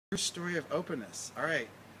Your story of openness. All right.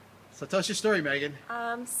 So tell us your story, Megan.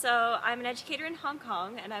 So I'm an educator in Hong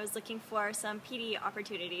Kong, and I was looking for some PD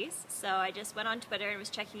opportunities. So I just went on Twitter and was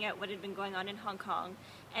checking out what had been going on in Hong Kong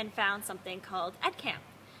and found something called EdCamp.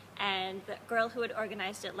 And the girl who had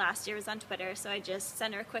organized it last year was on Twitter, so I just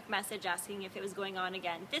sent her a quick message asking if it was going on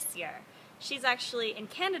again this year. She's actually in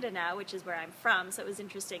Canada now, which is where I'm from, so it was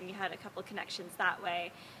interesting. You had a couple connections that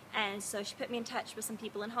way. And so she put me in touch with some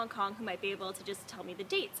people in Hong Kong who might be able to just tell me the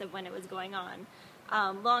dates of when it was going on.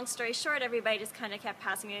 Long story short, everybody just kind of kept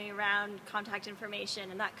passing me around contact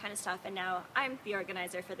information and that kind of stuff, and now I'm the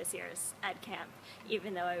organizer for this year's EdCamp,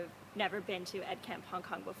 even though I've never been to EdCamp Hong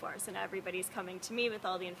Kong before. So now everybody's coming to me with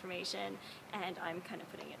all the information, and I'm kind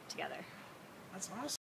of putting it together. That's awesome.